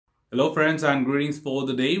Hello friends and greetings for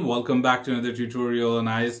the day. Welcome back to another tutorial on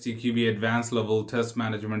ISTQB Advanced Level Test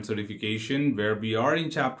Management Certification, where we are in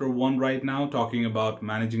chapter 1 right now talking about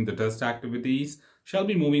managing the test activities. Shall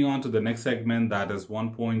be moving on to the next segment, that is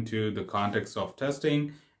 1.2, the context of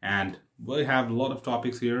testing, and we have a lot of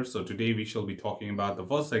topics here. So today we shall be talking about the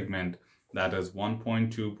first segment, that is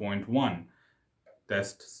 1.2.1,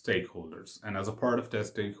 test stakeholders. And as a part of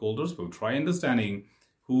test stakeholders, we'll try understanding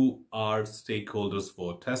who are stakeholders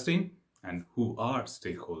for testing and who are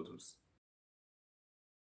stakeholders.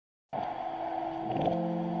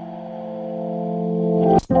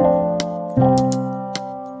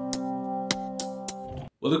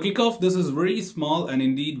 Well, to kick off, this is very small and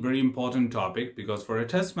indeed very important topic, because for a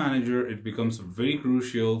test manager, it becomes very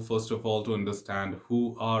crucial, first of all, to understand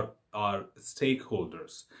who are our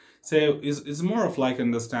stakeholders. So it's more of like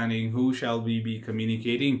understanding who shall we be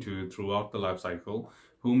communicating to throughout the life cycle,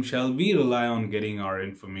 whom shall we rely on getting our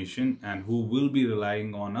information, and who will be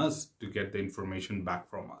relying on us to get the information back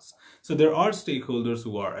from us. So there are stakeholders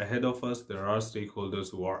who are ahead of us, there are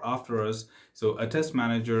stakeholders who are after us. So a test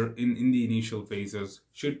manager in the initial phases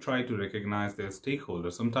should try to recognize their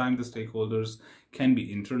stakeholders. Sometimes the stakeholders can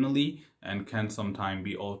be internally and can sometimes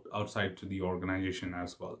be outside to the organization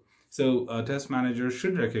as well. So a test manager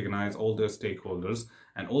should recognize all their stakeholders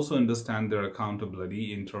and also understand their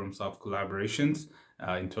accountability in terms of collaborations,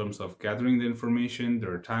 in terms of gathering the information,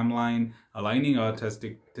 their timeline, aligning our test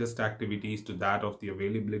activities to that of the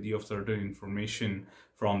availability of certain information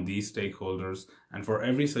from these stakeholders. And for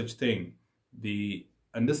every such thing, the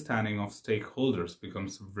understanding of stakeholders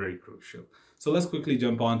becomes very crucial. So let's quickly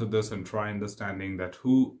jump onto this and try understanding that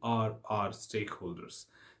who are our stakeholders.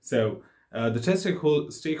 So the test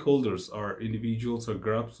stakeholders are individuals or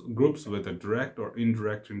groups with a direct or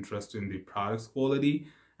indirect interest in the product's quality,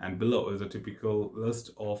 and below is a typical list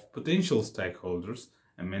of potential stakeholders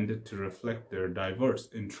amended to reflect their diverse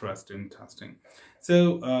interest in testing.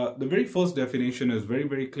 So the very first definition is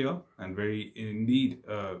very clear and very indeed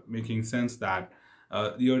making sense that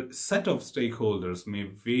your set of stakeholders may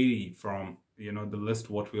vary from the list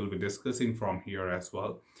what we'll be discussing from here as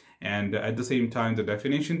well. And at the same time, the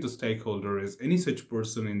definition to stakeholder is any such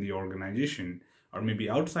person in the organization or maybe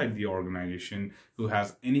outside the organization who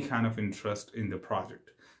has any kind of interest in the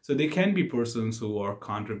project. So they can be persons who are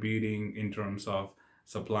contributing in terms of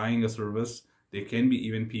supplying a service. They can be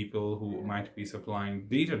even people who might be supplying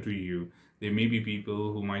data to you. There may be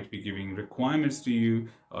people who might be giving requirements to you,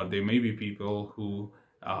 or there may be people who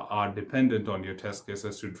are dependent on your test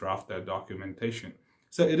cases to draft that documentation.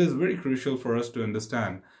 So it is very crucial for us to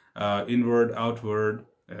understand inward, outward,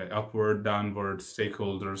 upward, downward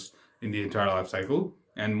stakeholders in the entire life cycle.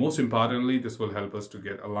 And most importantly, this will help us to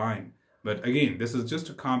get aligned. But again, this is just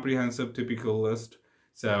a comprehensive typical list.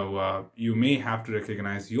 So you may have to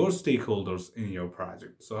recognize your stakeholders in your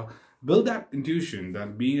project. So build that intuition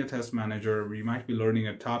that being a test manager, we might be learning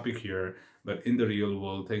a topic here, but in the real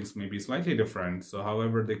world, things may be slightly different. So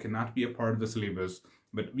however, they cannot be a part of the syllabus,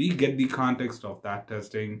 but we get the context of that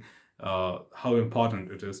testing, how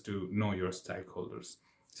important it is to know your stakeholders.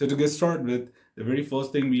 So to get started with, the very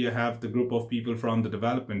first thing, we have the group of people from the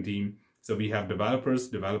development team. So we have developers,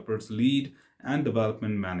 developers lead, and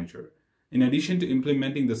development manager. In addition to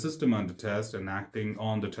implementing the system under test and acting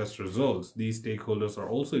on the test results, these stakeholders are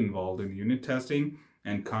also involved in unit testing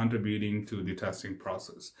and contributing to the testing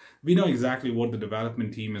process. We know exactly what the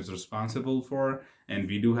development team is responsible for, and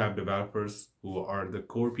we do have developers who are the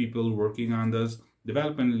core people working on this.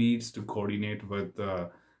 Development leads to coordinate with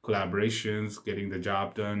collaborations, getting the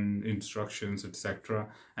job done, instructions, etc.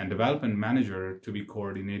 And development manager to be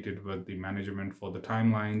coordinated with the management for the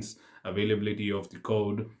timelines, availability of the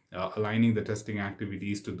code, aligning the testing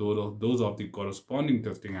activities to those of the corresponding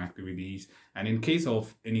testing activities. And in case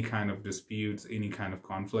of any kind of disputes, any kind of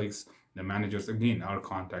conflicts, the managers again are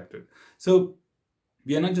contacted. So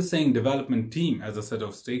we are not just saying development team as a set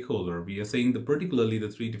of stakeholder, we are saying particularly the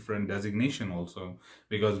three different designation also,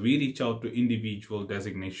 because we reach out to individual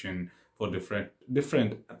designation for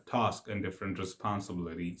different tasks and different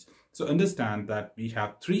responsibilities. So understand that we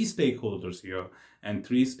have three stakeholders here, and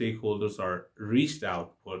three stakeholders are reached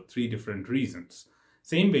out for three different reasons.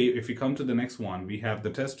 Same way, if we come to the next one, we have the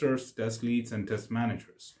testers, test leads, and test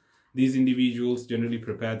managers. These individuals generally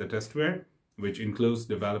prepare the testware, which includes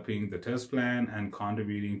developing the test plan and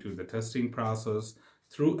contributing to the testing process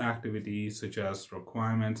through activities such as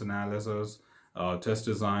requirements analysis, test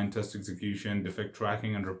design, test execution, defect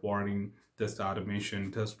tracking and reporting, test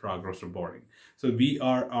automation, test progress reporting. So we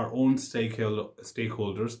are our own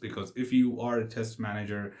stakeholders, because if you are a test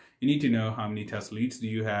manager, you need to know how many test leads do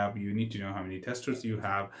you have, you need to know how many testers you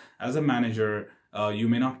have. As a manager, you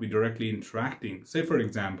may not be directly interacting. Say, for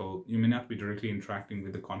example, you may not be directly interacting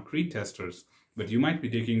with the concrete testers, but you might be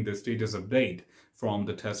taking the status update from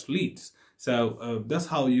the test leads. So that's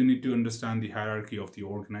how you need to understand the hierarchy of the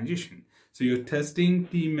organization. So your testing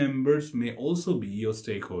team members may also be your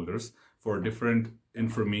stakeholders for different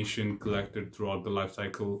information collected throughout the life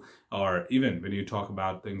cycle, or even when you talk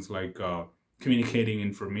about things like communicating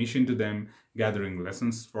information to them, gathering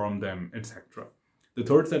lessons from them, etc. The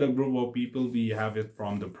third set of group of people, we have it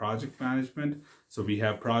from the project management. So we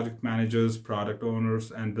have project managers, product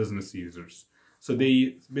owners, and business users. So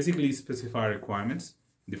they basically specify requirements,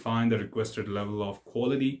 define the requested level of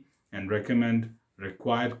quality, and recommend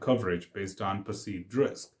required coverage based on perceived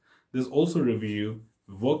risk. This also review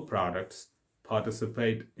work products,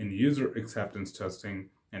 participate in user acceptance testing,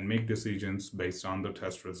 and make decisions based on the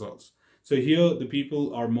test results. So here the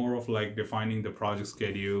people are more of like defining the project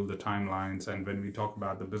schedule, the timelines, and when we talk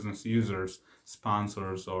about the business users,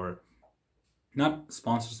 sponsors, or not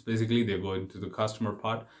sponsors, basically they go into the customer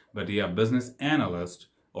part, but yeah, business analyst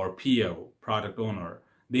or PO, product owner,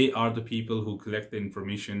 they are the people who collect the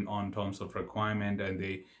information on terms of requirement, and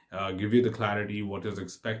they give you the clarity what is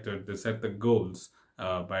expected. They set the goals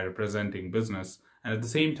by representing business, and at the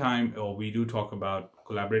same time we do talk about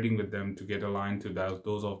collaborating with them to get aligned to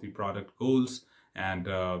those of the product goals, and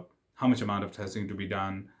how much amount of testing to be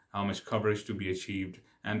done, how much coverage to be achieved,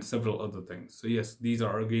 and several other things. So yes, these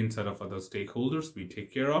are again set of other stakeholders we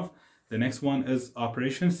take care of. The next one is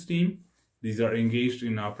operations team. These are engaged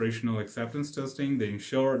in operational acceptance testing. They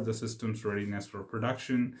ensure the system's readiness for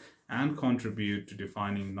production and contribute to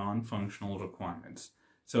defining non-functional requirements.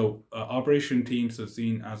 So operation teams are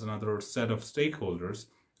seen as another set of stakeholders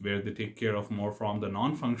where they take care of more from the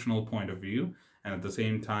non-functional point of view, and at the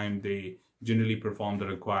same time they generally perform the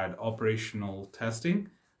required operational testing,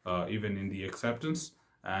 even in the acceptance,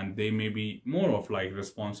 and they may be more of like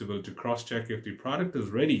responsible to cross-check if the product is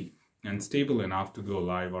ready and stable enough to go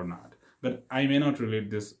live or not. But I may not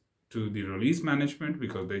relate this to the release management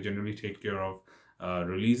because they generally take care of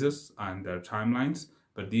releases and their timelines.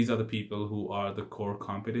 But these are the people who are the core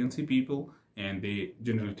competency people, and they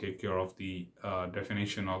generally take care of the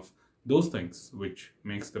definition of those things which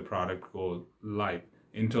makes the product go live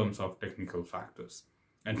in terms of technical factors.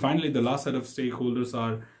 And finally, the last set of stakeholders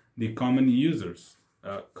are the common users,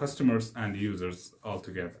 customers and users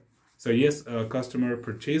altogether. So yes, a customer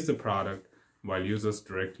purchased the product while users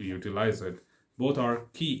directly utilize it. Both are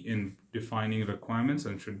key in defining requirements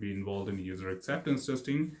and should be involved in user acceptance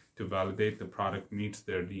testing to validate the product meets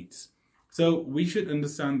their needs. So we should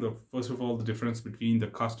understand first of all, the difference between the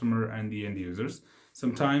customer and the end users.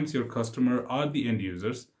 Sometimes your customer are the end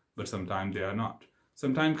users, but sometimes they are not.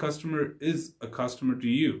 Sometimes customer is a customer to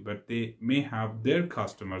you, but they may have their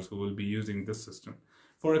customers who will be using this system.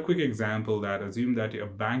 For a quick example, that assume that a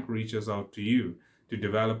bank reaches out to you to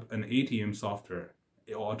develop an ATM software,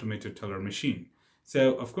 an automated teller machine.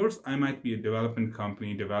 So of course, I might be a development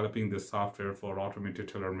company developing this software for automated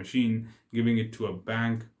teller machine, giving it to a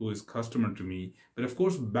bank who is customer to me. But of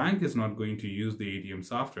course, bank is not going to use the ATM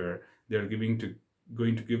software. They're going to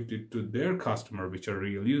give it to their customer, which are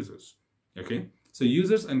real users. Okay, so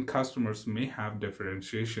users and customers may have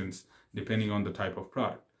differentiations depending on the type of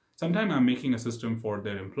product. Sometimes I'm making a system for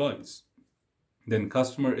their employees. Then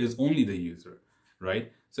customer is only the user,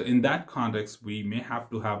 right? So in that context, we may have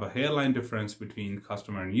to have a hairline difference between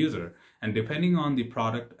customer and user. And depending on the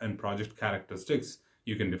product and project characteristics,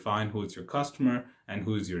 you can define who is your customer and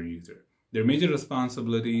who is your user. Their major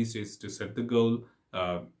responsibilities is to set the goal,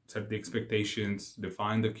 set the expectations,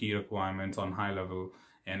 define the key requirements on high level,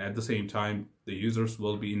 and at the same time, the users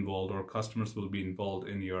will be involved or customers will be involved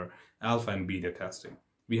in your alpha and beta testing.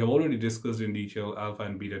 We have already discussed in detail alpha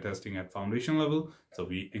and beta testing at foundation level, so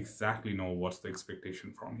we exactly know what's the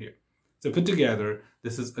expectation from here. So put together,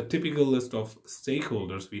 this is a typical list of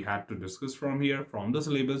stakeholders we had to discuss from here, from the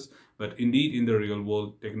syllabus, but indeed in the real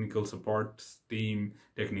world, technical support team,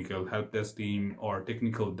 technical help desk team, or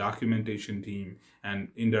technical documentation team, and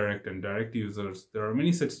indirect and direct users, there are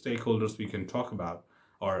many such stakeholders we can talk about.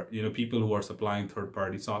 Or people who are supplying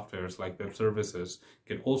third-party softwares like web services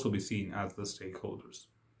can also be seen as the stakeholders.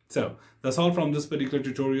 So that's all from this particular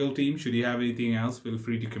tutorial, team. Should you have anything else, feel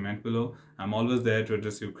free to comment below. I'm always there to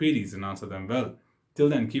address your queries and answer them well. Till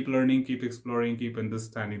then, keep learning, keep exploring, keep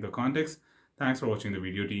understanding the context. Thanks for watching the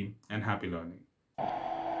video, team, and happy learning.